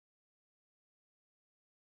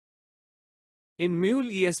In Mule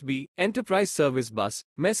ESB, Enterprise Service Bus,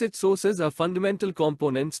 message sources are fundamental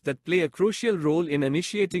components that play a crucial role in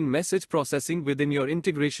initiating message processing within your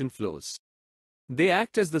integration flows. They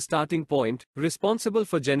act as the starting point, responsible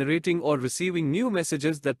for generating or receiving new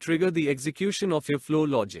messages that trigger the execution of your flow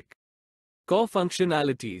logic. Core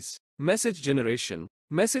functionalities. Message generation.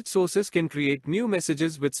 Message sources can create new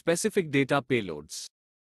messages with specific data payloads.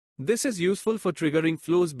 This is useful for triggering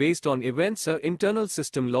flows based on events or internal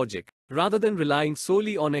system logic, rather than relying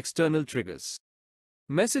solely on external triggers.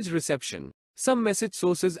 Message reception. Some message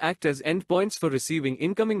sources act as endpoints for receiving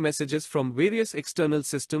incoming messages from various external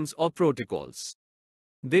systems or protocols.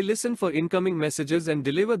 They listen for incoming messages and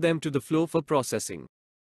deliver them to the flow for processing.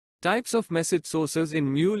 Types of message sources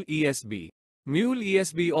in Mule ESB. Mule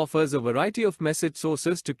ESB offers a variety of message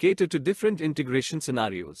sources to cater to different integration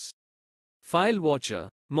scenarios. File Watcher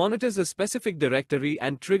monitors a specific directory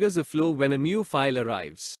and triggers a flow when a new file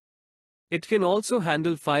arrives. It can also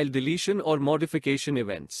handle file deletion or modification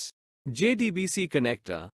events. JDBC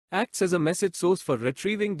Connector acts as a message source for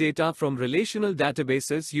retrieving data from relational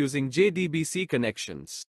databases using JDBC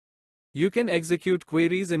connections. You can execute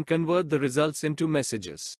queries and convert the results into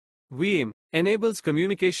messages. VM enables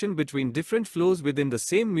communication between different flows within the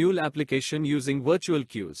same Mule application using virtual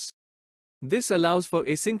queues. This allows for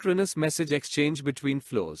asynchronous message exchange between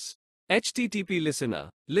flows. HTTP Listener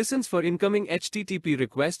listens for incoming HTTP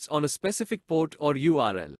requests on a specific port or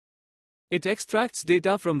URL. It extracts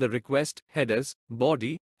data from the request, headers,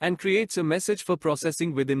 body, and creates a message for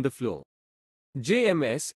processing within the flow.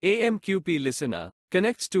 JMS AMQP Listener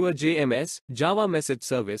connects to a JMS Java Message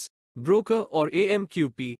Service, broker or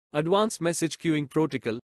AMQP Advanced Message Queuing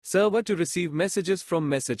Protocol server to receive messages from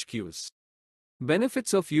message queues.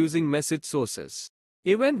 Benefits of using message sources.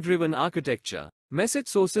 Event-driven architecture. Message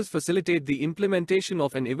sources facilitate the implementation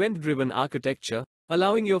of an event-driven architecture,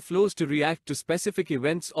 allowing your flows to react to specific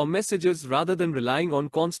events or messages rather than relying on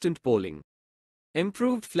constant polling.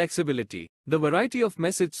 Improved flexibility. The variety of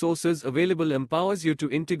message sources available empowers you to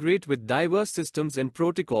integrate with diverse systems and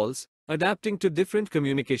protocols, adapting to different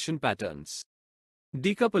communication patterns.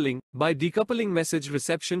 Decoupling. By decoupling message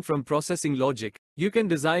reception from processing logic, you can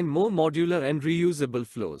design more modular and reusable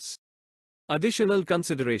flows. Additional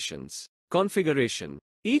considerations. Configuration.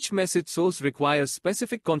 Each message source requires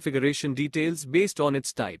specific configuration details based on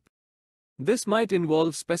its type. This might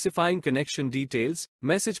involve specifying connection details,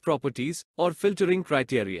 message properties, or filtering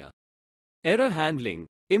criteria. Error handling.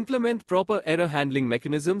 Implement proper error handling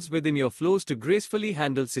mechanisms within your flows to gracefully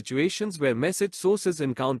handle situations where message sources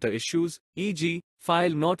encounter issues, e.g.,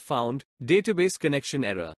 file not found, database connection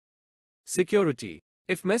error. Security.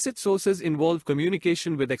 If message sources involve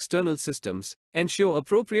communication with external systems, ensure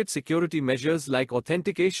appropriate security measures like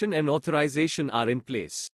authentication and authorization are in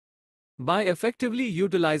place. By effectively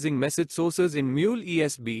utilizing message sources in Mule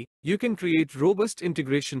ESB, you can create robust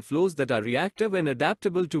integration flows that are reactive and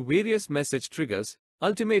adaptable to various message triggers,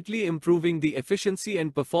 ultimately improving the efficiency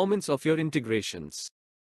and performance of your integrations.